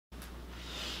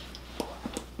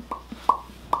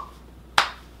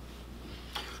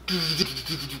What's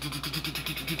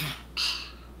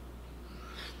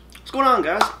going on,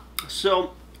 guys?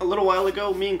 So, a little while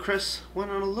ago, me and Chris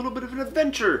went on a little bit of an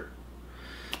adventure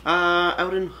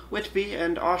out in Whitby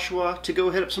and Oshawa to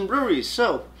go hit up some breweries.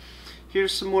 So,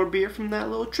 here's some more beer from that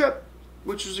little trip,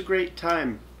 which was a great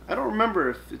time. I don't remember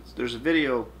if there's a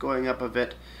video going up of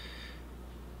it.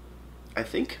 I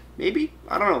think, maybe?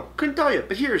 I don't know. Couldn't tell you.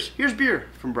 But here's beer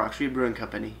from Brock Street Brewing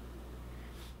Company.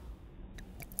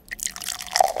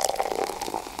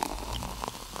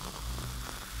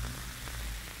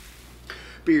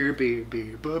 Beer, beer,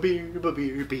 beer, beer,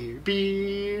 beer, beer,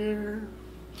 beer.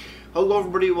 Hello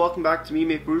everybody, welcome back to me,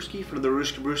 Mate Brewski, for the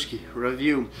Brewski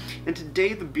review. And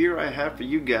today the beer I have for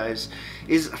you guys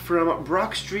is from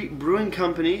Brock Street Brewing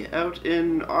Company out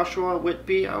in Oshawa,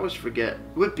 Whitby. I always forget.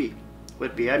 Whitby.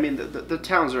 I mean, the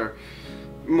towns are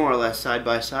more or less side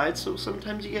by side, so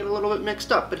sometimes you get a little bit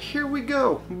mixed up. But here we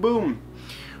go. Boom.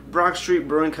 Brock Street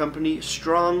Brewing Company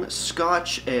Strong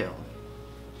Scotch Ale,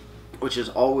 which is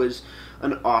always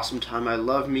an awesome time. I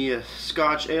love me a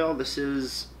Scotch Ale. This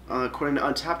is, according to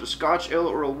Untapped, a Scotch Ale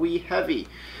or a wee heavy,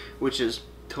 which is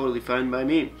totally fine by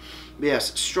me.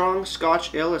 Yes, Strong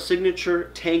Scotch Ale, a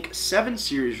signature Tank 7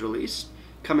 series release,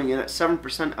 coming in at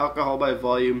 7% alcohol by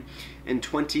volume and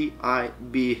 20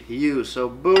 IBU. So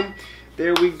boom,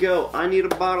 there we go. I need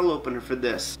a bottle opener for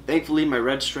this. Thankfully, my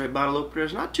Red Stripe bottle opener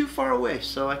is not too far away,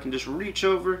 so I can just reach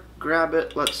over, grab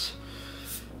it. Let's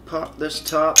pop this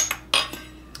top.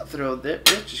 Throw that,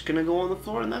 it's just gonna go on the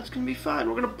floor and that's gonna be fine.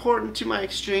 We're gonna pour it into my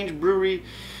Exchange Brewery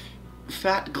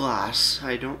fat glass.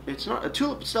 It's not a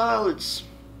tulip style, it's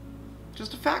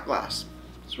just a fat glass.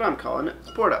 That's what I'm calling it.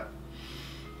 Let's pour it up.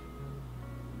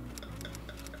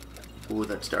 Ooh,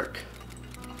 that's dark.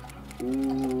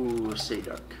 Ooh, say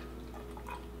dark.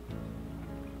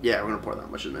 Yeah, we're gonna pour that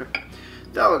much in there.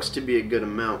 That looks to be a good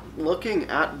amount. Looking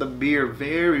at the beer,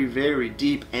 very, very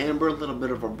deep amber, a little bit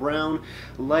of a brown,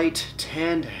 light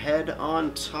tanned head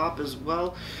on top as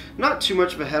well. Not too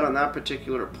much of a head on that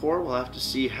particular pour. We'll have to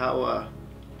see how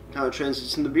it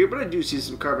translates in the beer, but I do see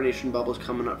some carbonation bubbles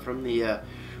coming up from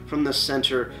the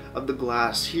center of the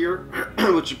glass here,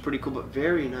 which is pretty cool, but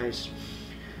very nice.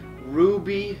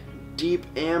 Ruby, deep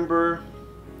amber,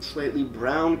 slightly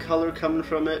brown color coming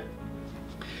from it.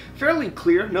 Fairly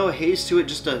clear, no haze to it,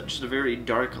 just a very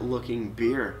dark looking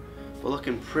beer, but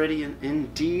looking pretty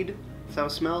indeed. Does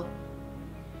that smell?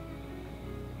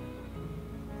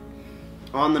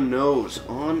 On the nose,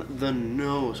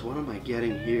 what am I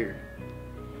getting here?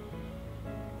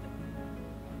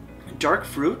 Dark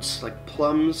fruits like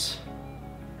plums,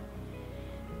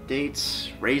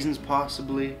 dates, raisins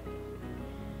possibly.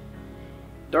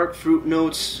 Dark fruit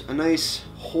notes, a nice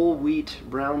whole wheat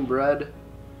brown bread.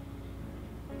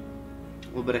 A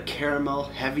little bit of caramel,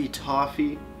 heavy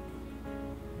toffee.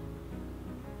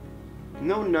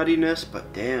 No nuttiness,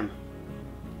 but damn.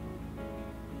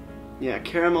 Yeah,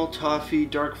 caramel, toffee,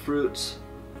 dark fruits.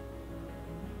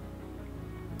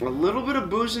 A little bit of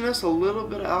booziness, a little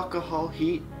bit of alcohol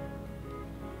heat.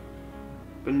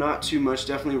 But not too much,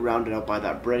 definitely rounded out by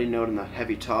that bready note and the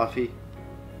heavy toffee.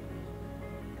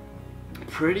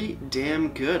 Pretty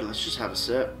damn good. Let's just have a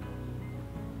sip.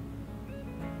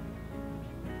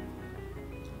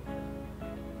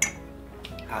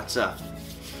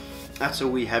 That's a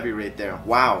wee heavy right there.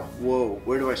 Wow. Whoa.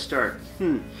 Where do I start?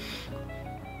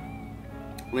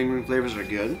 Lingering flavors are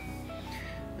good.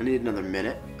 I need another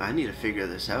minute. I need to figure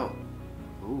this out.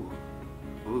 Ooh.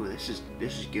 This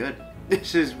is good.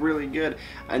 This is really good.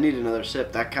 I need another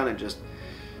sip. That kind of just,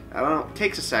 I don't know,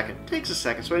 takes a second.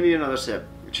 So I need another sip.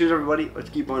 Cheers, everybody. Let's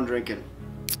keep on drinking.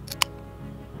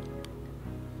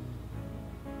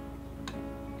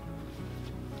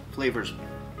 Flavors.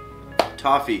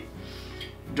 Toffee,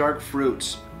 dark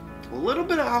fruits, a little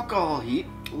bit of alcohol heat,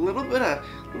 a little bit of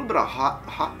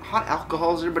hot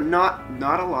alcohols there, but not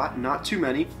a lot, not too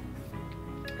many.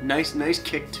 Nice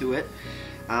kick to it.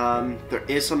 There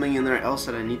is something in there else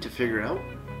that I need to figure out.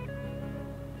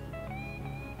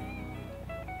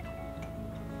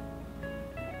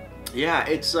 Yeah,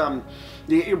 it's you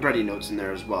get your bready notes in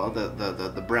there as well.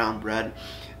 The brown bread,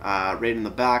 right in the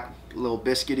back, a little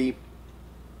biscuity.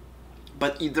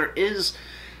 But there is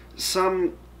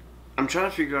some, I'm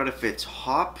trying to figure out if it's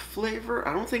hop flavor.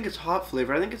 I don't think it's hop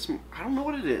flavor. I think it's, I don't know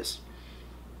what it is.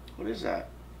 What is that?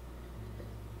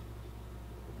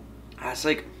 It's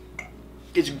like,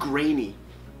 it's grainy.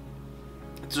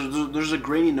 There's a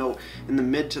grainy note in the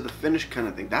mid to the finish kind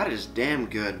of thing. That is damn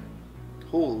good.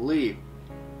 Holy.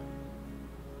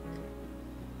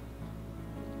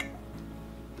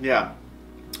 Yeah.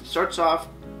 Starts off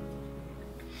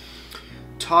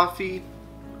toffee,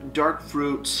 dark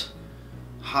fruits,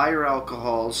 higher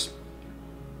alcohols,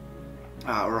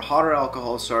 or hotter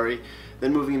alcohols, sorry,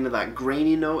 then moving into that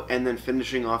grainy note, and then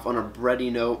finishing off on a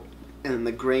bready note, and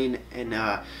the grain and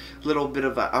a little bit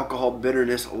of alcohol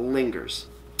bitterness lingers.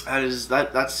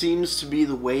 That seems to be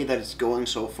the way that it's going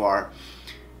so far,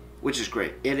 which is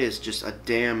great. It is just a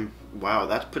damn wow.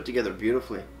 That's put together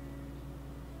beautifully.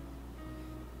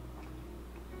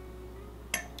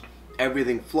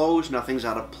 Everything flows. Nothing's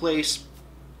out of place.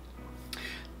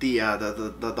 The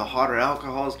hotter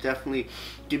alcohols definitely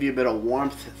give you a bit of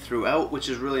warmth throughout, which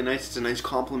is really nice. It's a nice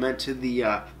complement to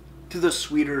the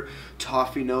sweeter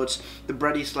toffee notes. The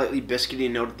bready, slightly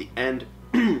biscuity note at the end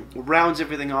rounds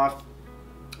everything off,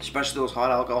 especially those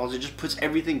hot alcohols. It just puts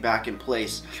everything back in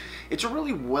place. It's a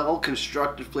really well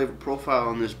constructed flavor profile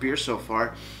on this beer so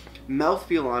far.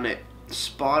 Mouthfeel on it,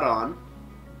 spot on.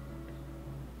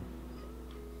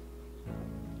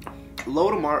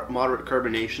 Low to moderate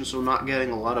carbonation, so not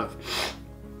getting a lot of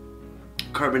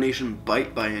carbonation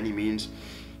bite by any means.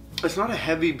 It's not a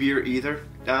heavy beer either.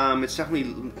 It's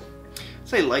definitely,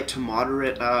 say, light to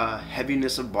moderate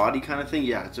heaviness of body kind of thing.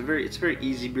 Yeah, it's a very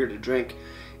easy beer to drink.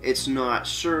 It's not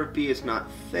syrupy. It's not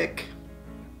thick.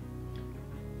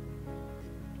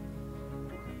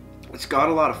 It's got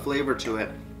a lot of flavor to it,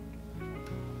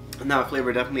 and that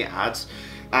flavor definitely adds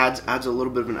a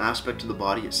little bit of an aspect to the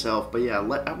body itself. But yeah,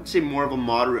 I would say more of a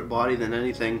moderate body than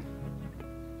anything.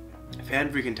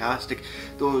 Fan-freaking-tastic.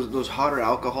 Those hotter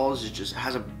alcohols, it just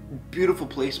has a beautiful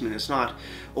placement. It's not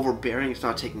overbearing. It's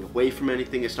not taking away from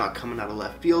anything. It's not coming out of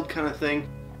left field kind of thing.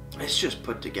 It's just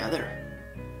put together.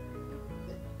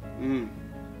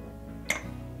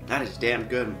 That is damn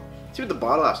good. Let's see what the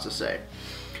bottle has to say.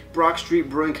 Brock Street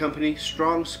Brewing Company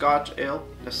Strong Scotch Ale,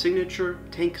 a signature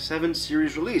Tank 7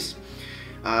 series release.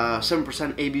 7%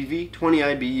 ABV, 20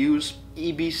 IBUs.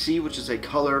 EBC, which is a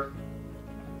color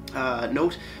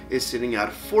note, is sitting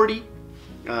at 40.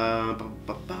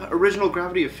 Original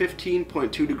gravity of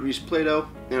 15.2 degrees Plato,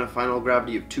 and a final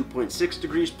gravity of 2.6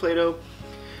 degrees Plato.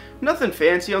 Nothing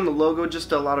fancy on the logo,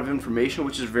 just a lot of information,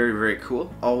 which is very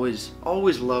cool. Always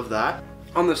love that.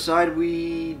 On the side,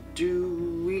 we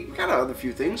got other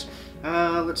few things.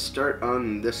 Let's start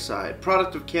on this side.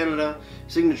 Product of Canada,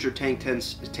 signature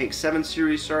Tank 7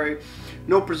 series, sorry.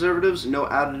 No preservatives, no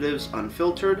additives,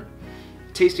 unfiltered.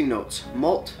 Tasting notes: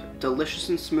 malt, delicious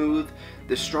and smooth.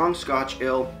 This strong Scotch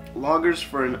ale lagers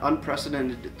for an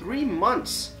unprecedented 3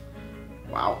 months.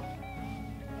 Wow,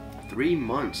 3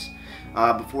 months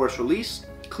before its release.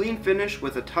 Clean finish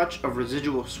with a touch of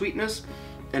residual sweetness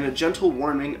and a gentle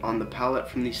warming on the palate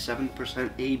from the 7%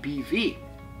 ABV.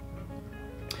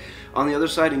 On the other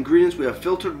side, ingredients, we have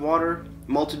filtered water,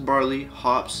 malted barley,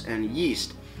 hops, and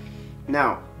yeast.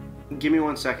 Now, give me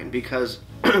 1 second, because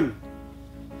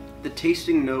the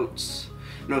tasting notes,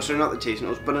 no, sorry, not the tasting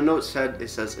notes, but a note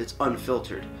says it's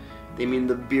unfiltered. They mean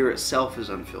the beer itself is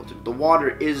unfiltered. The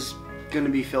water is going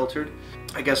to be filtered,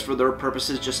 I guess for their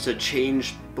purposes, just to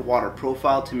change the water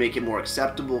profile to make it more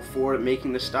acceptable for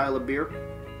making this style of beer.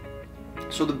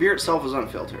 So the beer itself is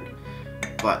unfiltered,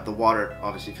 but the water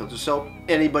obviously filters. So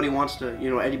anybody wants to,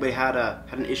 anybody had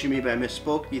an issue, maybe I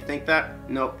misspoke, do you think that?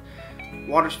 Nope.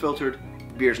 Water's filtered,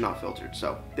 beer's not filtered.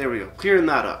 So there we go, clearing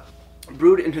that up.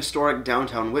 Brewed in historic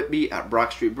downtown Whitby at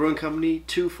Brock Street Brewing Company,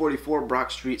 244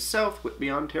 Brock Street South, Whitby,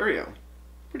 Ontario.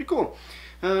 Pretty cool.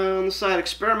 On the side,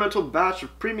 experimental batch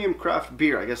of premium craft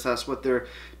beer. I guess that's what their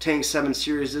Tank 7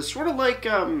 series is. Sort of like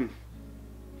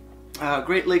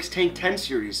Great Lakes Tank 10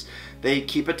 series. They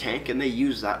keep a tank and they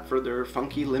use that for their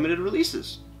funky limited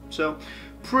releases. So,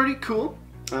 pretty cool.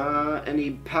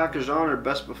 Any package on or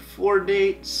best before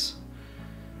dates?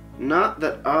 Not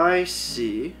that I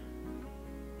see.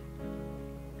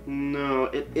 No,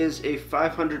 it is a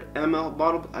 500 ml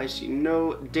bottle, but I see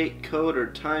no date code or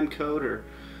time code or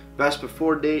best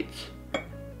before dates,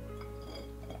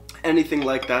 anything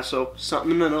like that. So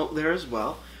something to note there as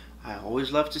well. I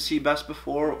always love to see best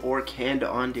before or canned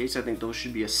on dates. I think those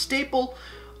should be a staple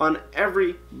on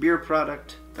every beer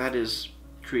product that is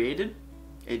created.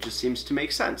 It just seems to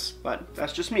make sense, but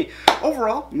that's just me.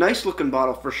 Overall, nice looking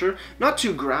bottle for sure. Not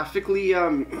too graphically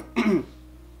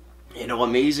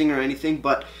amazing or anything,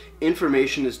 but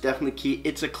information is definitely key.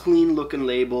 It's a clean looking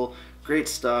label, great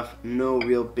stuff, no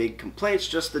real big complaints.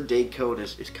 Just the date code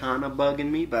is kind of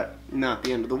bugging me, but not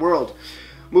the end of the world.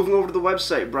 Moving over to the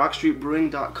website,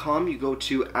 brockstreetbrewing.com, you go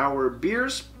to our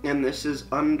beers, and this is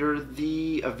under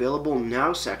the available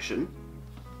now section.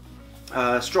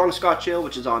 Strong Scotch Ale,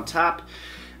 which is on tap.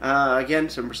 Again,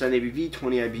 7% ABV,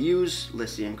 20 IBUs,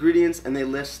 list the ingredients, and they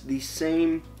list the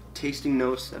same tasting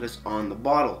notes that is on the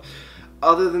bottle.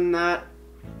 Other than that,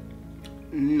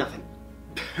 nothing.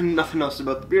 Nothing else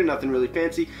about the beer, nothing really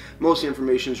fancy. Most of the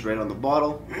information is right on the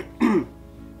bottle.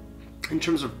 In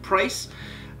terms of price,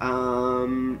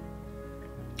 I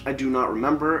do not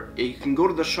remember. You can go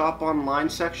to the shop online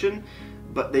section,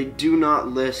 but they do not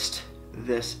list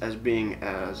this as being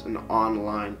as an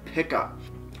online pickup.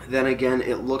 Then again,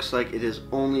 it looks like it is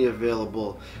only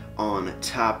available on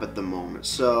tap at the moment.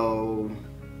 So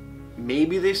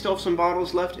maybe they still have some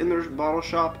bottles left in their bottle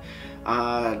shop.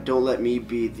 Don't let me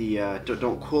be the,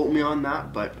 don't quote me on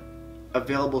that, but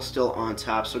available still on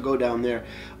tap, so go down there.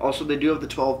 Also, they do have the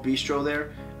 12 Bistro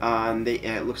there, and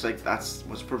it looks like that's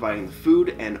what's providing the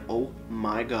food, and oh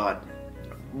my god,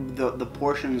 the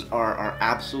portions are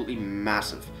absolutely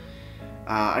massive.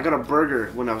 I got a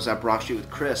burger when I was at Brock Street with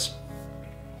Chris,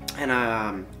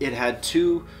 and it had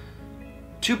two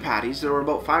patties. They were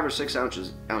about 5 or 6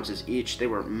 ounces each. It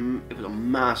was a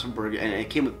massive burger, and it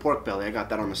came with pork belly. I got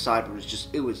that on the side, but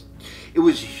it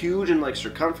was huge in like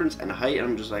circumference and height, and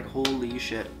I'm just like, holy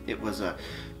shit. It was a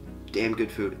damn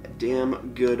good food.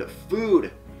 Damn good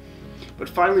food. But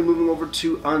finally, moving over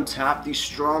to Untapped, the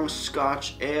strong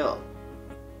Scotch ale.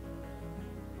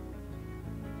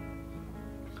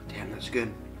 Damn, that's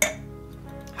good.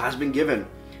 Has been given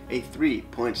a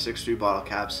 3.63 bottle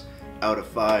caps out of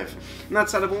 5, and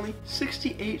that's out of only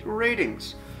 68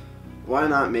 ratings. Why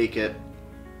not make it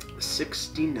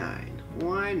 69?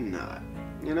 Why not?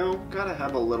 You know, gotta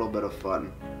have a little bit of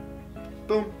fun.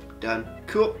 Boom, done.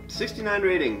 Cool. 69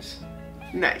 ratings.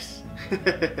 Nice.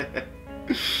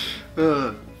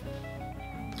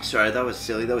 Sorry, that was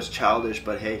silly. That was childish,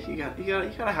 but hey, you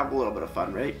gotta have a little bit of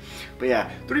fun, right? But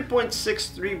yeah,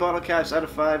 3.63 bottle caps out of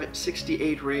 5,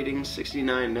 68 ratings,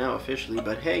 69 now officially,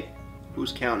 but hey,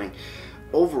 who's counting?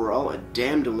 Overall, a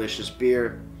damn delicious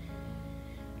beer.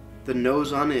 The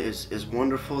nose on it is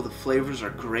wonderful. The flavors are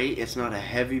great. It's not a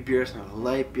heavy beer. It's not a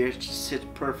light beer. It just sits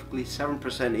perfectly. 7%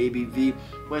 ABV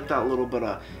with that little bit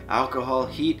of alcohol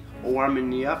heat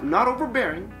warming you up. Not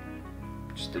overbearing.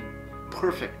 Just a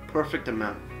perfect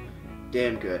amount.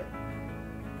 Damn good.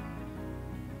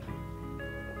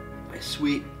 It's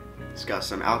sweet. It's got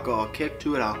some alcohol kick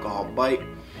to it. Alcohol bite.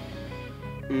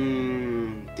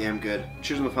 Damn good.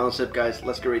 Cheers on the final sip, guys.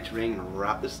 Let's get ready to ring and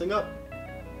wrap this thing up.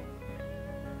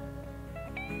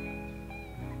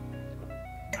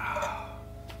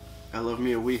 I love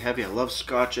me a wee heavy. I love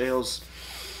Scotch ales.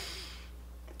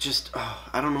 Just,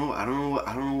 I don't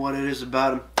know what it is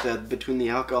about them. Between the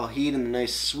alcohol heat and the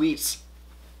nice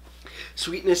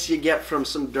sweetness you get from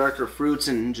some darker fruits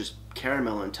and just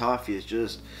caramel and toffee is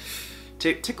just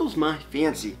tickles my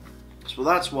fancy. So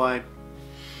that's why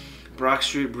Brock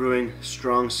Street Brewing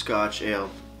Strong Scotch Ale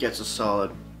gets a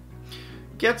solid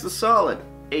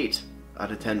 8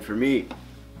 out of 10 for me.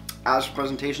 As for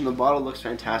presentation, the bottle looks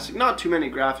fantastic. Not too many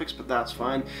graphics, but that's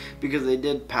fine because they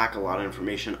did pack a lot of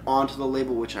information onto the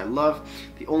label, which I love.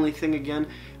 The only thing, again,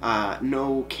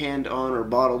 no canned on or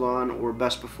bottled on or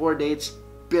best before dates.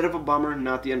 Bit of a bummer,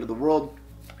 not the end of the world.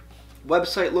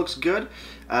 Website looks good.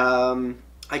 I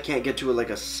can't get to it like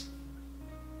a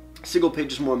single page,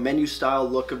 just more menu style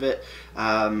look of it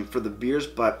for the beers,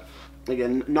 but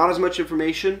again, not as much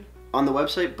information on the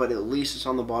website, but at least it's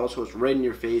on the bottle, so it's right in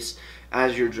your face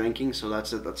as you're drinking. So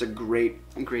that's a great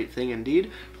thing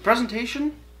indeed.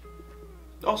 Presentation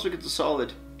also gets a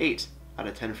solid 8 out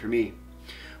of 10 for me.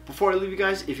 Before I leave you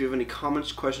guys, if you have any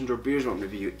comments, questions, or beers you want me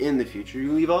to review in the future, you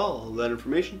can leave all that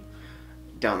information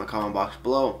down in the comment box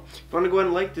below. If you want to go ahead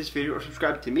and like this video or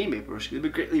subscribe to me, Maple Brewski, it would be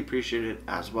greatly appreciated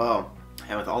as well.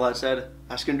 And with all that said,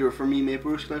 that's going to do it for me,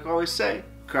 Maple Brewski. Like I always say,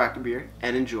 crack a beer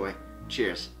and enjoy.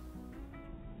 Cheers.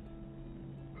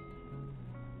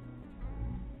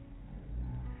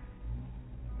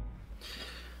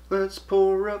 Let's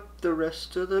pour up the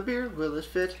rest of the beer. Will it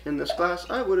fit in this glass?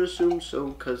 I would assume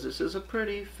so, cause this is a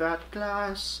pretty fat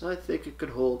glass. I think it could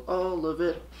hold all of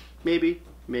it. Maybe,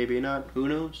 maybe not. Who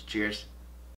knows? Cheers.